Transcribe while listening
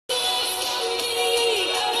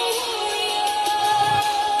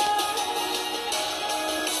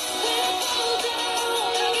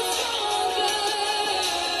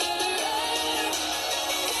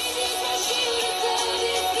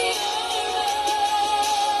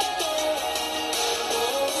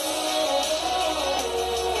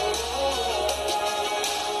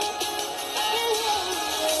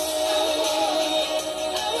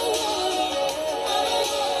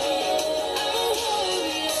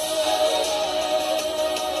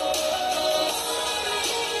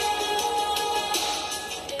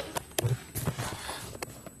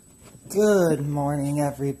Good morning,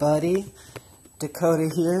 everybody.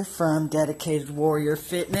 Dakota here from Dedicated Warrior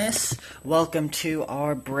Fitness. Welcome to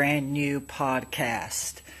our brand new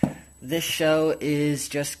podcast. This show is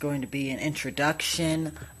just going to be an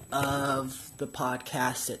introduction of the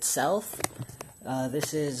podcast itself.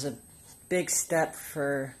 This is a big step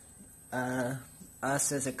for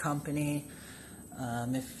us as a company.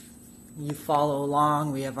 If you follow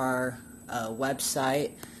along, we have our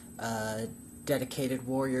website,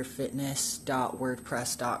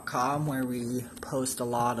 dedicatedwarriorfitness.wordpress.com, where we post a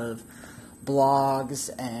lot of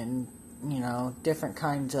blogs and, different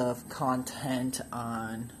kinds of content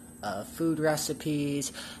on food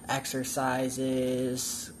recipes,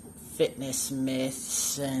 exercises, fitness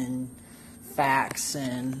myths, and facts,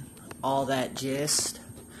 and all that gist.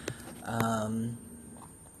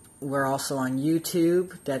 We're also on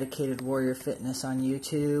YouTube, Dedicated Warrior Fitness on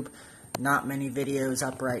YouTube. Not many videos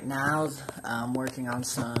up right now. I'm working on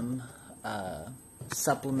some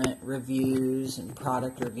supplement reviews and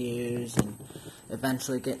product reviews, and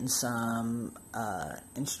eventually getting some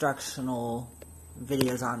instructional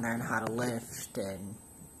videos on there on how to lift and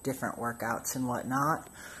different workouts and whatnot.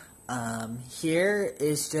 Here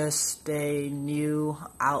is just a new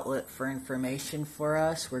outlet for information for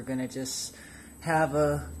us. We're going to just have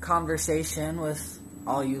a conversation with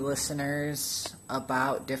all you listeners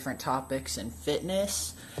about different topics in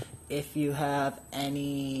fitness. If you have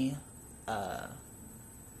any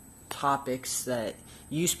topics that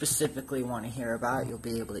you specifically want to hear about, you'll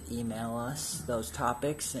be able to email us those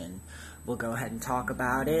topics and we'll go ahead and talk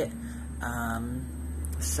about it.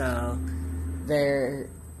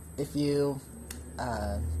 If you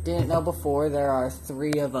didn't know before, there are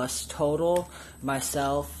 3 of us total: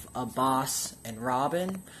 myself, a boss, and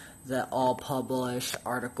Robin, that all publish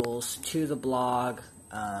articles to the blog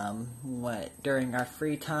during our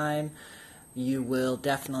free time. You will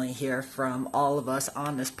definitely hear from all of us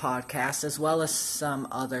on this podcast, as well as some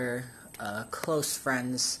other close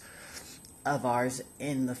friends of ours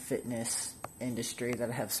in the fitness industry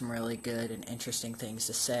that have some really good and interesting things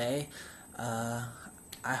to say. I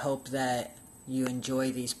hope that you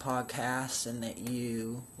enjoy these podcasts and that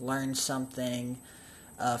you learn something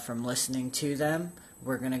from listening to them.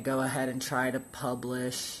 We're going to go ahead and try to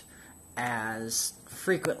publish as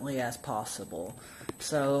frequently as possible.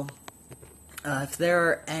 So, if there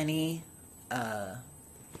are any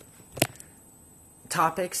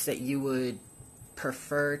topics that you would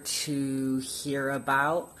prefer to hear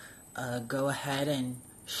about, go ahead and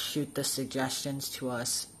shoot the suggestions to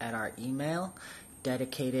us at our email,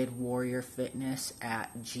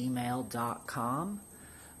 dedicatedwarriorfitness@gmail.com.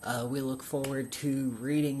 We look forward to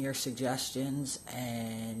reading your suggestions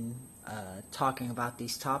and talking about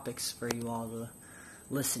these topics for you all to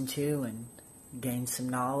listen to and gain some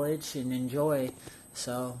knowledge and enjoy.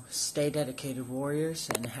 So stay dedicated, warriors,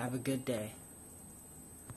 and have a good day.